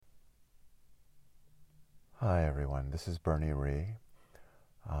Hi everyone, this is Bernie Ree.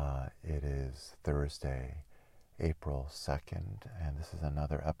 It is Thursday, April 2nd, and this is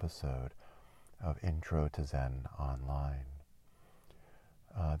another episode of Intro to Zen Online.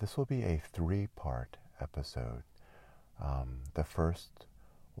 This will be a three-part episode. The first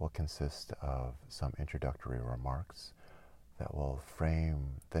will consist of some introductory remarks that will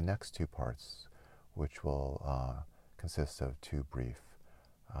frame the next two parts, which will consist of two brief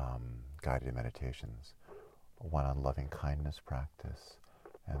guided meditations. One on loving kindness practice,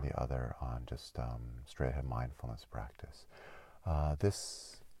 and the other on just straight ahead mindfulness practice.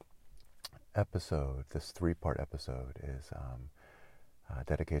 This episode, this three-part episode, is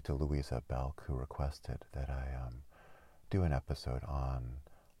dedicated to Louisa Belk, who requested that I do an episode on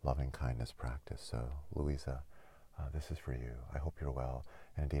loving kindness practice. So, Louisa, this is for you. I hope you're well,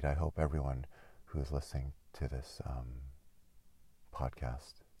 and indeed, I hope everyone who is listening to this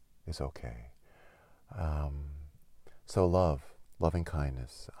podcast is okay. So loving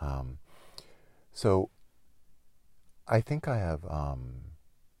kindness. So I think I have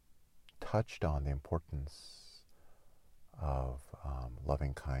touched on the importance of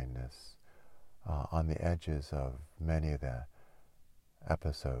loving kindness on the edges of many of the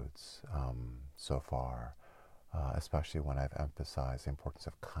episodes so far, especially when I've emphasized the importance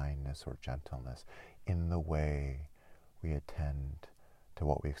of kindness or gentleness in the way we attend to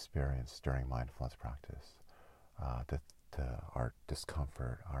what we experience during mindfulness practice. To our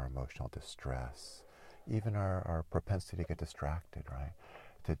discomfort, our emotional distress, even our propensity to get distracted, right?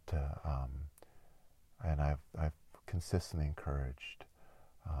 And I've consistently encouraged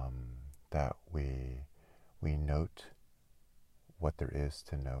that we note what there is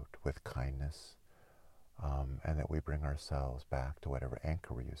to note with kindness, and that we bring ourselves back to whatever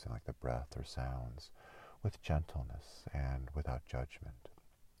anchor we're using, like the breath or sounds, with gentleness and without judgment.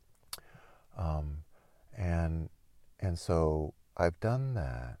 And so I've done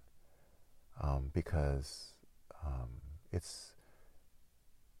that because it's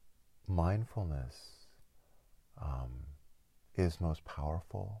mindfulness is most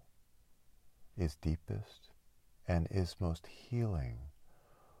powerful, is deepest, and is most healing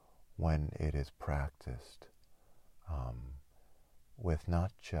when it is practiced with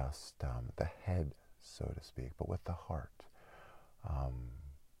not just the head, so to speak, but with the heart.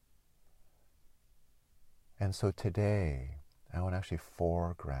 And so today, I want to actually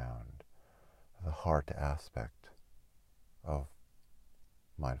foreground the heart aspect of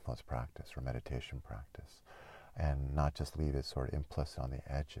mindfulness practice or meditation practice, and not just leave it sort of implicit on the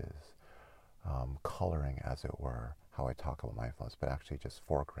edges, coloring, as it were, how I talk about mindfulness, but actually just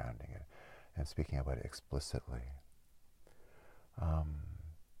foregrounding it and speaking about it explicitly.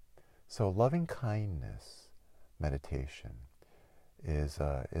 So loving kindness meditation is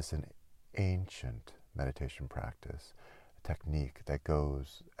an ancient meditation practice, a technique that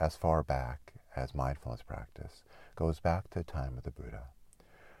goes as far back as mindfulness practice, goes back to the time of the Buddha.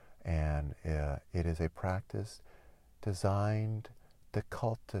 And it is a practice designed to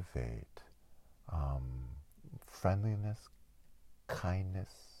cultivate friendliness,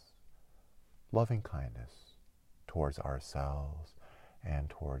 kindness, loving kindness towards ourselves and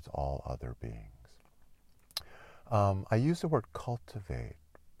towards all other beings. I use the word cultivate,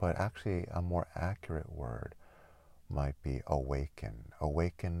 but actually a more accurate word might be awaken.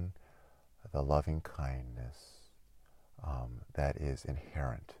 Awaken the loving kindness that is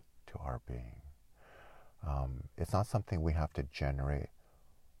inherent to our being. It's not something we have to generate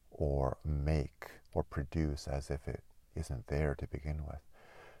or make or produce as if it isn't there to begin with.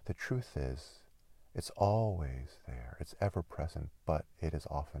 The truth is, it's always there. It's ever present, but it is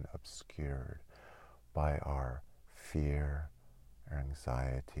often obscured by our fear, our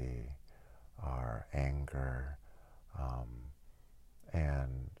anxiety, our anger,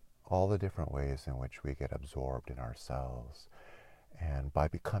 and all the different ways in which we get absorbed in ourselves. And by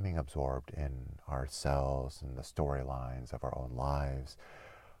becoming absorbed in ourselves and the storylines of our own lives,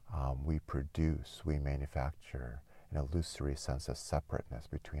 we manufacture an illusory sense of separateness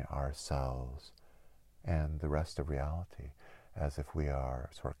between ourselves and the rest of reality, as if we are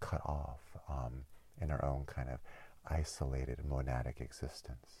sort of cut off in our own kind of isolated monadic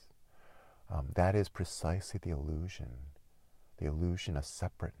existence. That is precisely the illusion of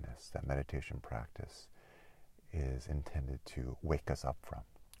separateness that meditation practice is intended to wake us up from,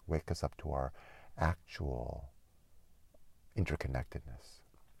 wake us up to our actual interconnectedness.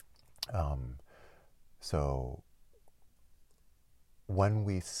 So when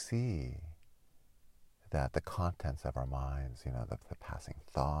we see that the contents of our minds, the passing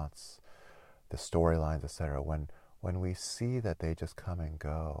thoughts, the storylines, etc., when we see that they just come and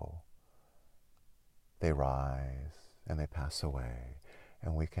go, they rise and they pass away,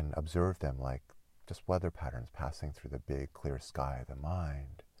 and we can observe them like just weather patterns passing through the big clear sky of the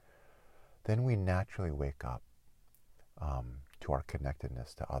mind, then we naturally wake up to our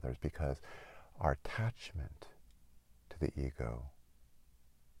connectedness to others, because our attachment to the ego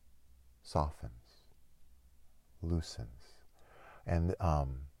softens, loosens. And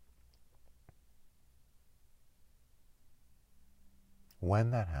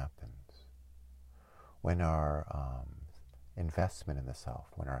when that happens, when our investment in the self,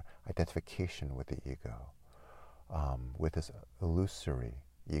 when our identification with the ego, with this illusory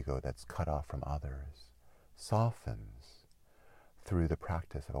ego that's cut off from others, softens through the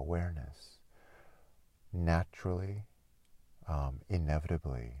practice of awareness, naturally,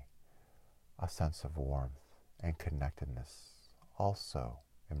 inevitably, a sense of warmth and connectedness also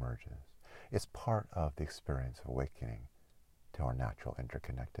emerges. It's part of the experience of awakening to our natural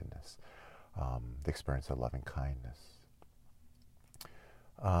interconnectedness, the experience of loving kindness.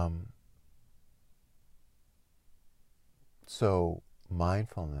 So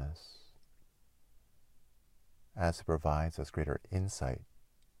mindfulness, as it provides us greater insight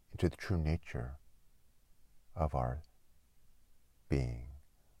into the true nature of our being,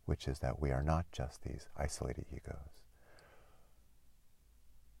 which is that we are not just these isolated egos,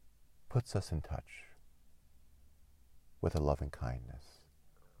 puts us in touch with a loving kindness,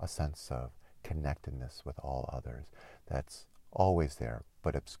 a sense of connectedness with all others that's always there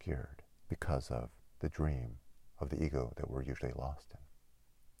but obscured because of the dream of the ego that we're usually lost in.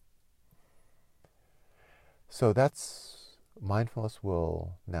 So that's, mindfulness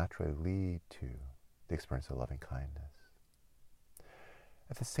will naturally lead to the experience of loving kindness.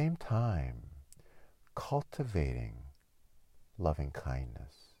 At the same time, cultivating loving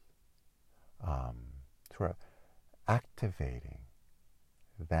kindness, sort of activating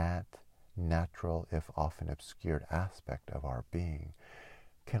that natural, if often obscured aspect of our being,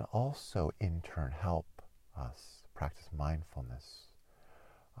 can also in turn help us practice mindfulness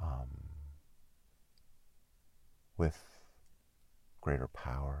with greater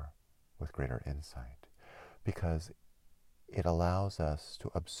power, with greater insight, because it allows us to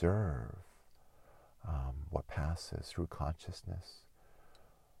observe what passes through consciousness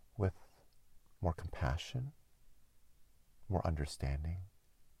with more compassion, more understanding,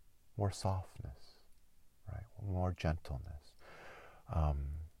 more softness, right? More gentleness.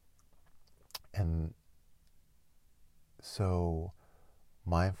 And so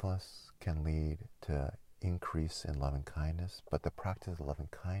mindfulness can lead to increase in loving kindness, but the practice of loving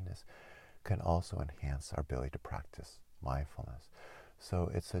kindness can also enhance our ability to practice mindfulness.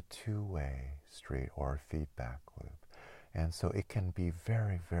 So it's a two-way street or a feedback loop. And so it can be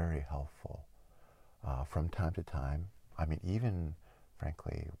very, very helpful from time to time. I mean, even,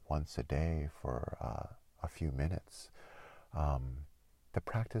 frankly, once a day for a few minutes, to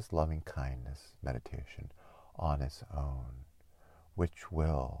practice loving kindness meditation on its own, which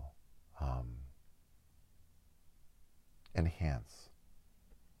will enhance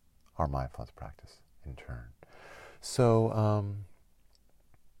our mindfulness practice in turn. So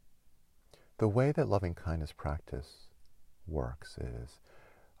the way that loving kindness practice works is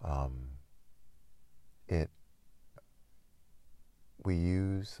we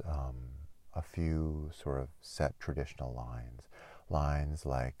use a few sort of set traditional lines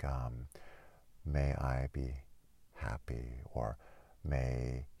like may I be happy, or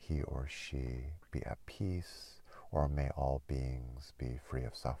may he or she be at peace, or may all beings be free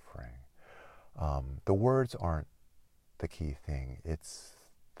of suffering. The words aren't the key thing. It's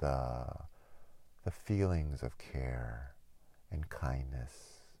the feelings of care and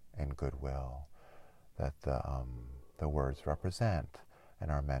kindness and goodwill that the words represent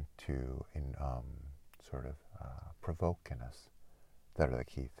and are meant to sort of provoke in us, that are the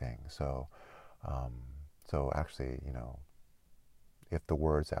key thing. So so actually, if the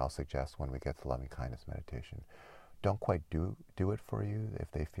words I'll suggest when we get to loving kindness meditation don't quite do it for you,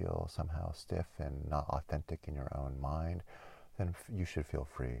 if they feel somehow stiff and not authentic in your own mind, then you should feel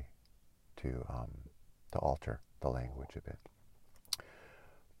free to alter the language a bit.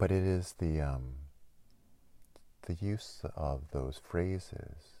 But it is the use of those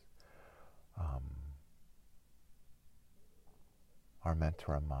phrases are meant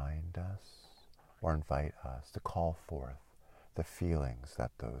to remind us or invite us to call forth the feelings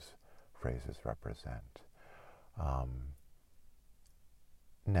that those phrases represent.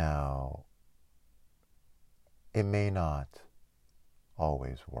 Now, it may not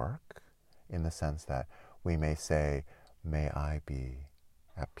always work, in the sense that we may say, may I be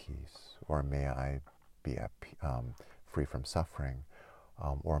at peace, or may I be free from suffering,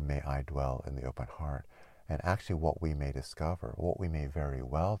 or may I dwell in the open heart. And actually what we may discover, what we may very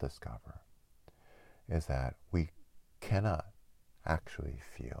well discover, is that we cannot actually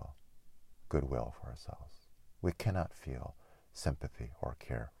feel goodwill for ourselves. We cannot feel sympathy or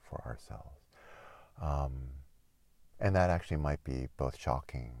care for ourselves. And that actually might be both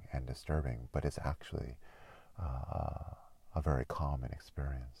shocking and disturbing, but it's actually a very common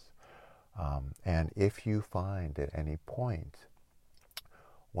experience. And if you find at any point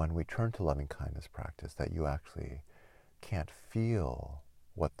when we turn to loving kindness practice that you actually can't feel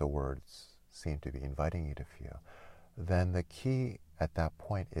what the words seem to be inviting you to feel, then the key at that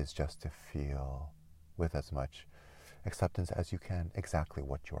point is just to feel with as much acceptance as you can exactly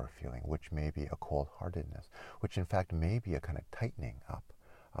what you're feeling, which may be a cold-heartedness, which in fact may be a kind of tightening up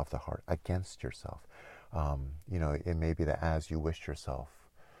of the heart against yourself. It may be that as you wish yourself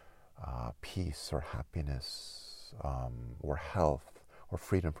peace or happiness or health or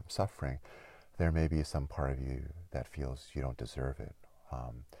freedom from suffering, there may be some part of you that feels you don't deserve it.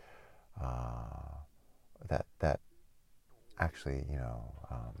 That actually,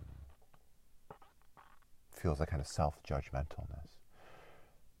 feels a kind of self-judgmentalness.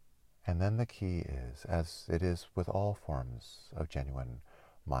 And then the key is, as it is with all forms of genuine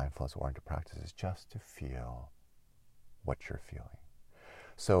mindfulness-oriented practice, is just to feel what you're feeling.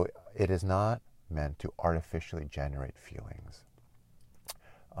 So it is not meant to artificially generate feelings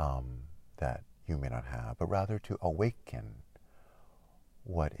that you may not have, but rather to awaken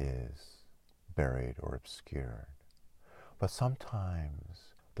what is buried or obscured. But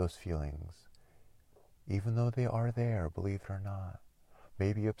sometimes those feelings, even though they are there, believe it or not,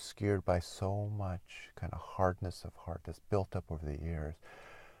 may be obscured by so much kind of hardness of heart that's built up over the years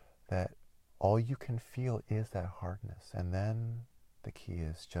that all you can feel is that hardness. And then the key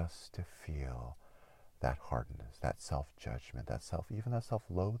is just to feel that hardness, that self-judgment, even that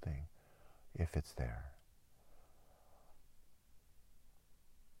self-loathing, if it's there.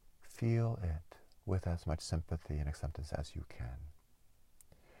 Feel it with as much sympathy and acceptance as you can.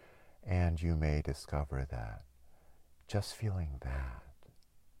 And you may discover that just feeling that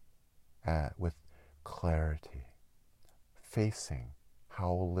with clarity, facing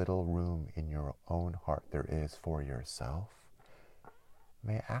how little room in your own heart there is for yourself,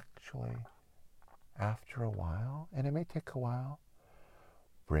 may actually, after a while, and it may take a while,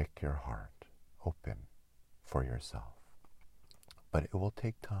 break your heart open for yourself. But it will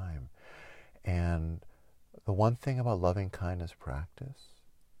take time. And the one thing about loving kindness practice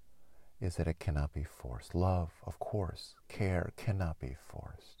is that it cannot be forced. Love, of course, care cannot be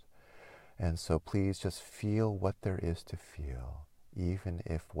forced. And so please just feel what there is to feel, even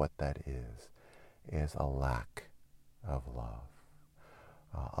if what that is a lack of love,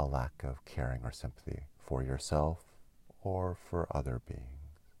 a lack of caring or sympathy for yourself or for other beings.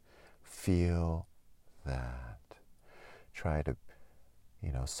 Feel that. Try to,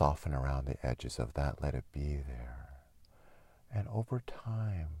 soften around the edges of that. Let it be there. And over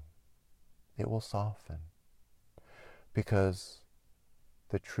time, it will soften. Because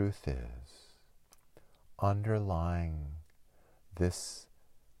the truth is, underlying this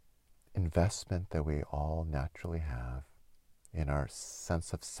investment that we all naturally have in our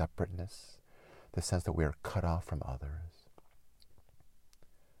sense of separateness, the sense that we are cut off from others,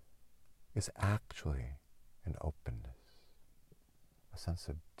 is actually an openness, a sense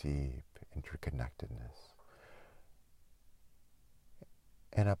of deep interconnectedness,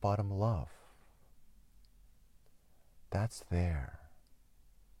 and at bottom, love. That's there,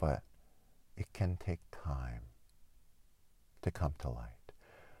 but it can take time to come to light,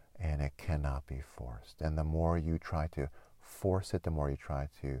 and it cannot be forced. And the more you try to force it, the more you try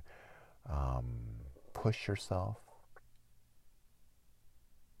to push yourself,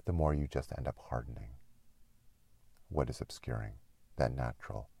 the more you just end up hardening what is obscuring that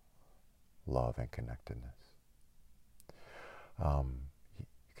natural love and connectedness. You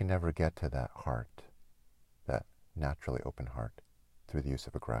can never get to that heart, that naturally open heart, through the use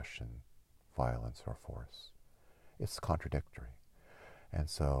of aggression, violence, or force. It's contradictory. And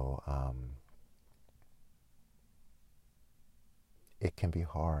so it can be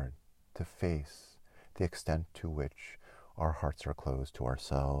hard to face the extent to which our hearts are closed to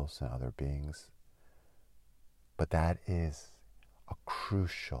ourselves and other beings. But that is a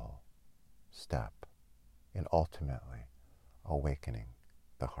crucial step in ultimately awakening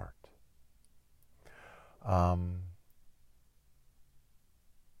the heart.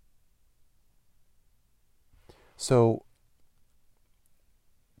 So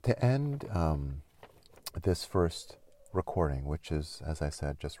to end this first recording, which is, as I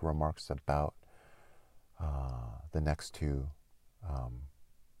said, just remarks about the next two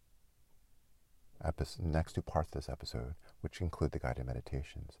next two parts of this episode, which include the guided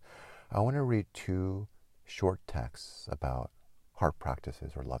meditations, I want to read two short texts about heart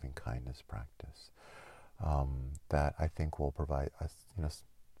practices or loving kindness practice that I think will provide us,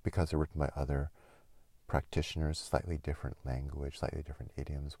 because they're written by other practitioners, slightly different language, slightly different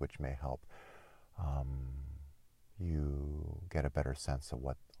idioms, which may help you get a better sense of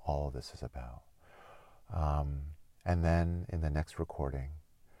what all of this is about. And then in the next recording,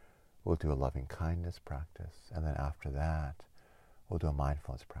 we'll do a loving kindness practice. And then after that, we'll do a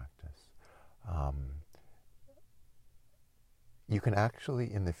mindfulness practice. You can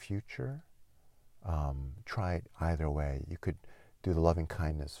actually, in the future, try it either way. You could do the loving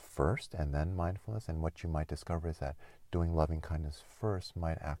kindness first and then mindfulness. And what you might discover is that doing loving kindness first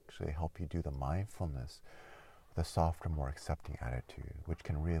might actually help you do the mindfulness with a softer, more accepting attitude, which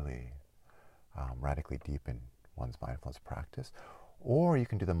can really radically deepen one's mindfulness practice. Or you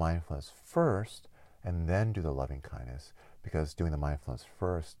can do the mindfulness first and then do the loving kindness, because doing the mindfulness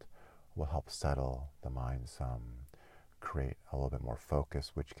first will help settle the mind some, create a little bit more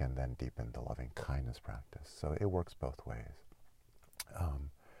focus, which can then deepen the loving kindness practice. So it works both ways.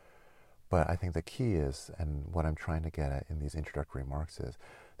 But I think the key is, and what I'm trying to get at in these introductory remarks is,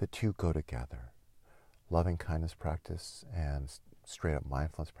 the two go together. Loving kindness practice and straight up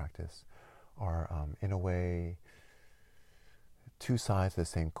mindfulness practice are, in a way, two sides of the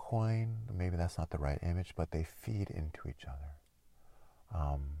same coin. Maybe that's not the right image, but they feed into each other.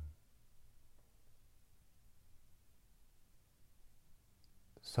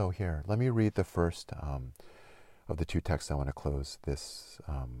 So here, let me read the first of the two texts I want to close this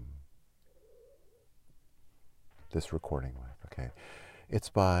this recording with. Okay, it's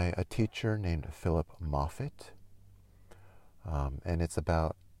by a teacher named Philip Moffitt, and it's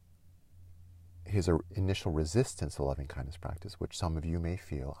about his initial resistance to loving kindness practice, which some of you may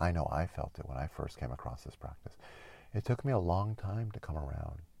feel. I know I felt it when I first came across this practice. It took me a long time to come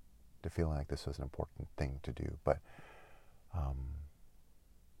around to feeling like this was an important thing to do, but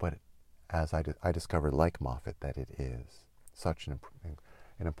as I discovered, like Moffitt, that it is such an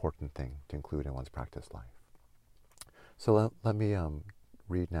important thing to include in one's practice life. So let me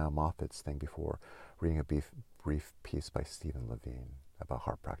read now Moffitt's thing before reading a brief piece by Stephen Levine about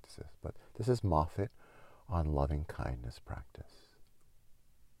heart practices. But this is Moffitt on loving kindness practice.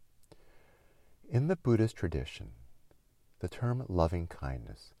 In the Buddhist tradition, the term loving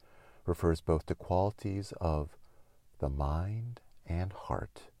kindness refers both to qualities of the mind and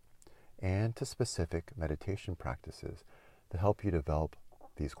heart, and to specific meditation practices that help you develop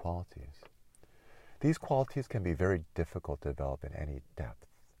these qualities. These qualities can be very difficult to develop in any depth,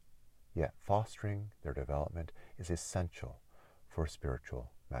 yet fostering their development is essential for spiritual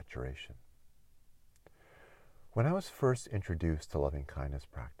maturation. When I was first introduced to loving kindness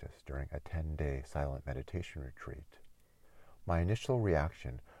practice during a 10-day silent meditation retreat, my initial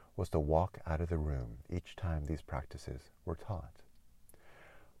reaction was to walk out of the room each time these practices were taught.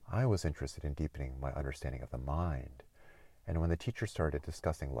 I was interested in deepening my understanding of the mind, and when the teacher started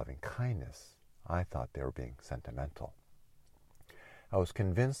discussing loving kindness, I thought they were being sentimental. I was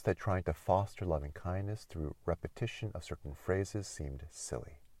convinced that trying to foster loving kindness through repetition of certain phrases seemed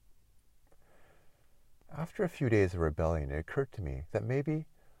silly. After a few days of rebellion, it occurred to me that maybe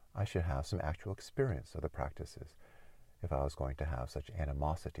I should have some actual experience of the practices if I was going to have such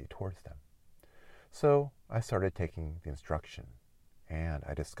animosity towards them. So I started taking the instruction, and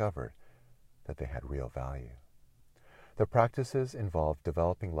I discovered that they had real value. The practices involve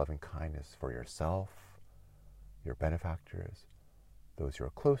developing loving kindness for yourself, your benefactors, those you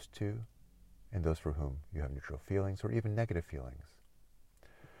are close to, and those for whom you have neutral feelings or even negative feelings.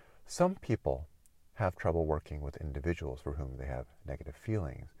 Some people have trouble working with individuals for whom they have negative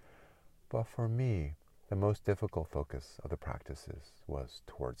feelings, but for me, the most difficult focus of the practices was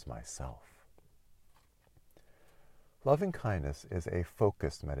towards myself. Loving kindness is a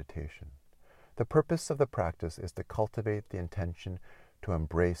focused meditation. The purpose of the practice is to cultivate the intention to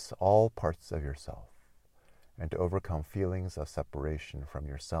embrace all parts of yourself and to overcome feelings of separation from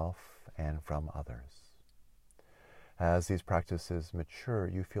yourself and from others. As these practices mature,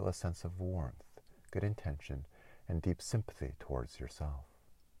 you feel a sense of warmth, good intention, and deep sympathy towards yourself.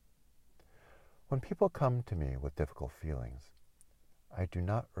 When people come to me with difficult feelings, I do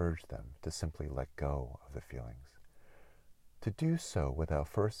not urge them to simply let go of the feelings. To do so without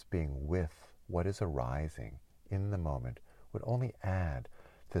first being with what is arising in the moment would only add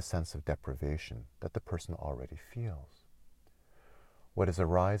to the sense of deprivation that the person already feels. What is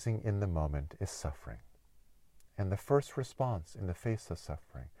arising in the moment is suffering, and the first response in the face of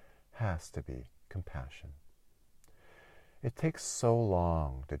suffering has to be compassion. It takes so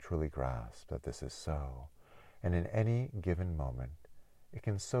long to truly grasp that this is so, and in any given moment, it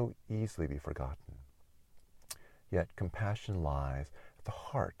can so easily be forgotten. Yet compassion lies at the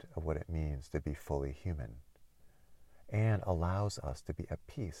heart of what it means to be fully human, and allows us to be at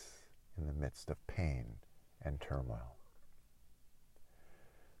peace in the midst of pain and turmoil.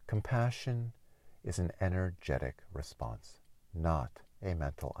 Compassion is an energetic response, not a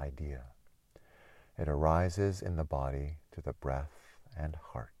mental idea. It arises in the body through the breath and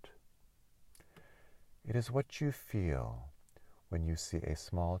heart. It is what you feel when you see a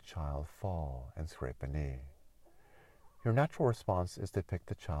small child fall and scrape a knee. Your natural response is to pick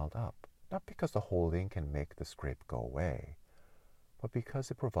the child up, not because the holding can make the scrape go away, but because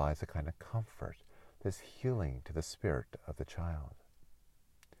it provides a kind of comfort that is healing to the spirit of the child.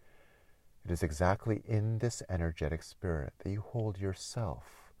 It is exactly in this energetic spirit that you hold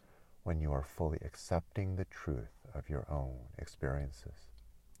yourself when you are fully accepting the truth of your own experiences.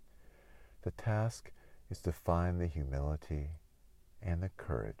 The task is to find the humility and the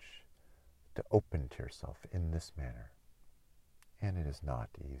courage to open to yourself in this manner, and it is not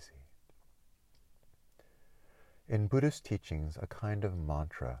easy. In Buddhist teachings, a kind of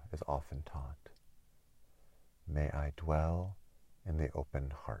mantra is often taught. May I dwell in the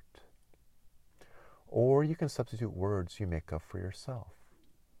open heart. Or you can substitute words you make up for yourself.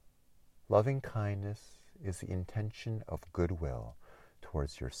 Loving kindness is the intention of goodwill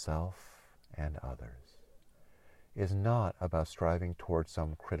towards yourself and others. It is not about striving towards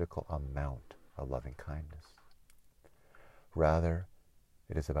some critical amount of loving kindness. Rather,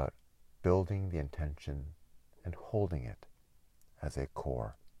 it is about building the intention and holding it as a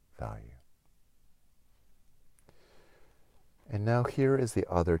core value. And now here is the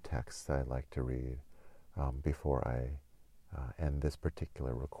other text that I'd like to read before I end this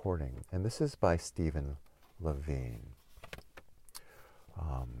particular recording. And this is by Stephen Levine,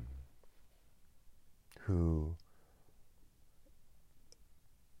 who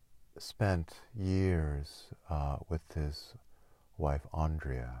spent years with his wife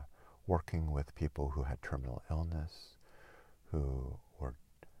Andrea working with people who had terminal illness, who were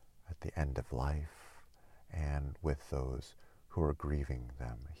at the end of life, and with those who are grieving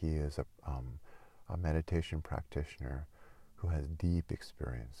them. He is a meditation practitioner who has deep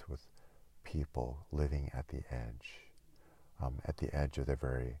experience with people living at the edge of their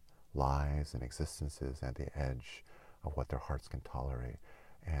very lives and existences, at the edge of what their hearts can tolerate.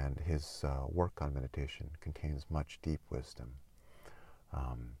 And his work on meditation contains much deep wisdom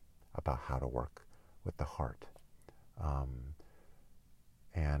about how to work with the heart.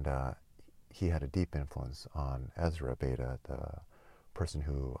 He had a deep influence on Ezra Beta, the person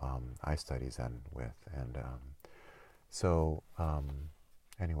who I study Zen with. And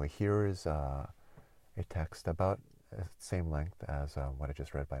anyway, here is a text about the same length as what I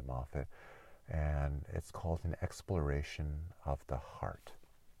just read by Moffat, and it's called An Exploration of the Heart.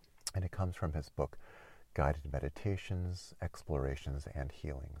 And it comes from his book, Guided Meditations, Explorations, and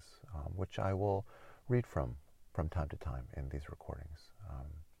Healings, which I will read from time to time in these recordings.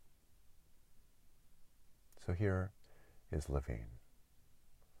 So here is Levine.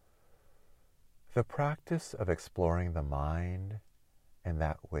 The practice of exploring the mind and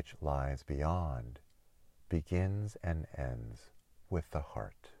that which lies beyond begins and ends with the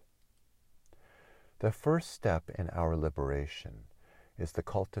heart. The first step in our liberation is the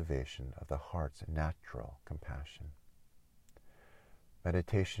cultivation of the heart's natural compassion.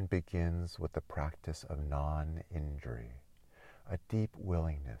 Meditation begins with the practice of non-injury, a deep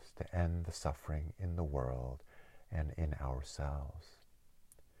willingness to end the suffering in the world and in ourselves.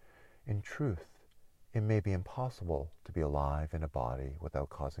 In truth, it may be impossible to be alive in a body without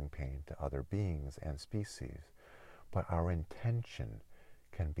causing pain to other beings and species, but our intention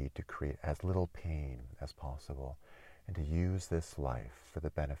can be to create as little pain as possible and to use this life for the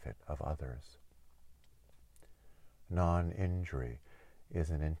benefit of others. Non-injury is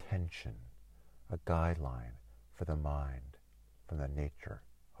an intention, a guideline for the mind from the nature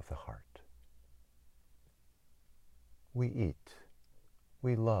of the heart. We eat,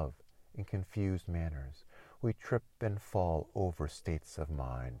 we love in confused manners, we trip and fall over states of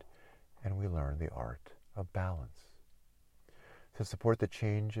mind, and we learn the art of balance. To support the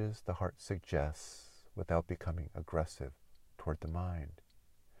changes the heart suggests without becoming aggressive toward the mind,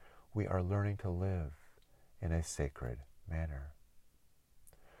 we are learning to live in a sacred manner.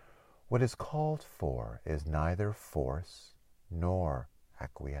 What is called for is neither force nor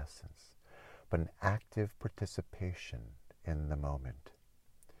acquiescence, but an active participation in the moment.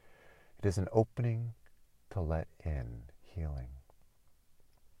 It is an opening to let in healing.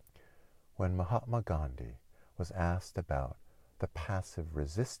 When Mahatma Gandhi was asked about the passive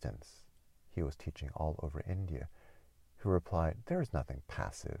resistance he was teaching all over India, he replied, "There is nothing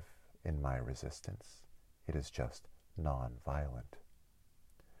passive in my resistance. It is just non-violent."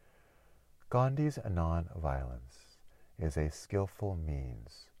 Gandhi's non-violence is a skillful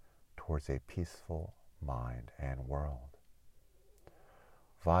means towards a peaceful mind and world.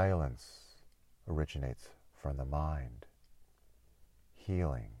 Violence originates from the mind,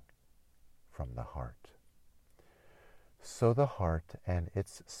 healing from the heart. So the heart and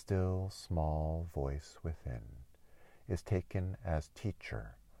its still small voice within is taken as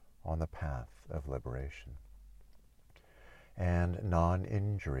teacher on the path of liberation. And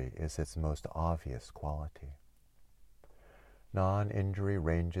non-injury is its most obvious quality. Non-injury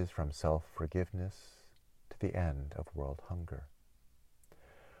ranges from self-forgiveness to the end of world hunger.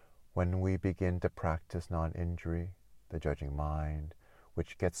 When we begin to practice non-injury, the judging mind,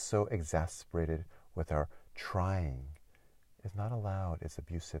 which gets so exasperated with our trying, is not allowed its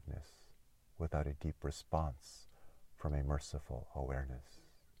abusiveness without a deep response from a merciful awareness.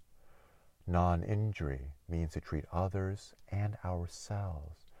 Non-injury means to treat others and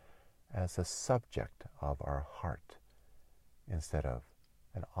ourselves as a subject of our heart instead of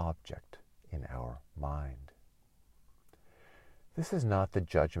an object in our mind. This is not the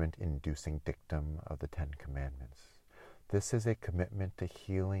judgment-inducing dictum of the Ten Commandments. This is a commitment to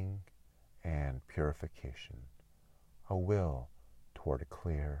healing and purification, a will toward a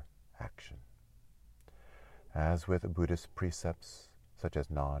clear action. As with Buddhist precepts such as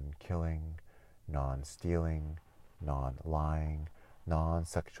non-killing, non-stealing, non-lying,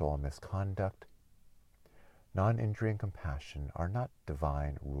 non-sexual misconduct, non-injury and compassion are not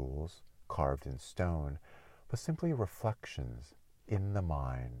divine rules carved in stone, but simply reflections in the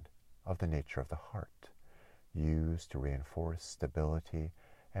mind of the nature of the heart, used to reinforce stability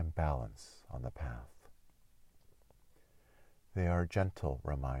and balance on the path. They are gentle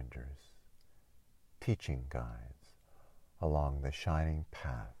reminders, teaching guides along the shining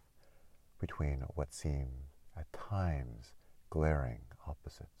path between what seem at times glaring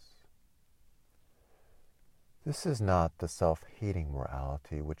opposites. This is not the self-hating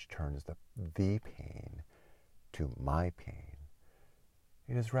morality which turns the pain to my pain.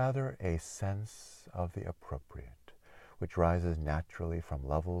 It is rather a sense of the appropriate, which rises naturally from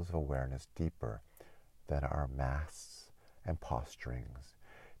levels of awareness deeper than our masks and posturings,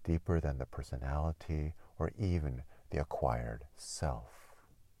 deeper than the personality or even the acquired self,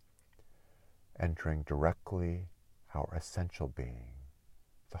 entering directly our essential being,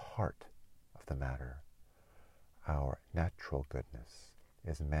 the heart of the matter. Our natural goodness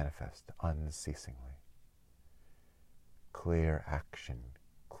is manifest unceasingly. Clear action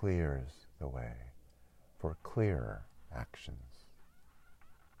clears the way for clearer actions.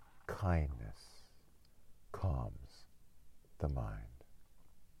 Kindness calms the mind.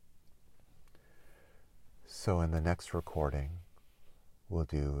 So in the next recording, we'll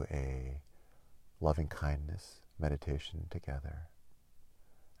do a loving kindness meditation together.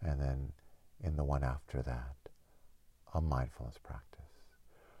 And then in the one after that, a mindfulness practice.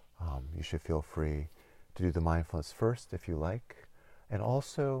 You should feel free to do the mindfulness first if you like. And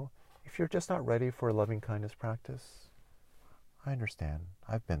also, if you're just not ready for a loving kindness practice, I understand.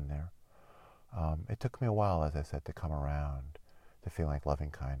 I've been there. It took me a while, as I said, to come around to feel like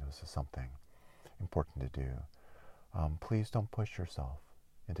loving kindness is something important to do. Please don't push yourself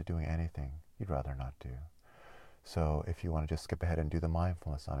into doing anything you'd rather not do. So if you want to just skip ahead and do the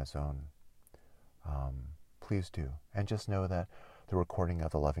mindfulness on its own, please do. And just know that the recording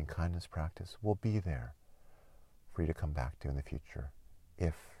of the loving kindness practice will be there for you to come back to in the future,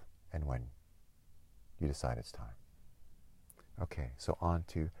 if and when you decide it's time. Okay, so on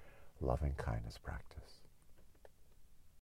to loving kindness practice.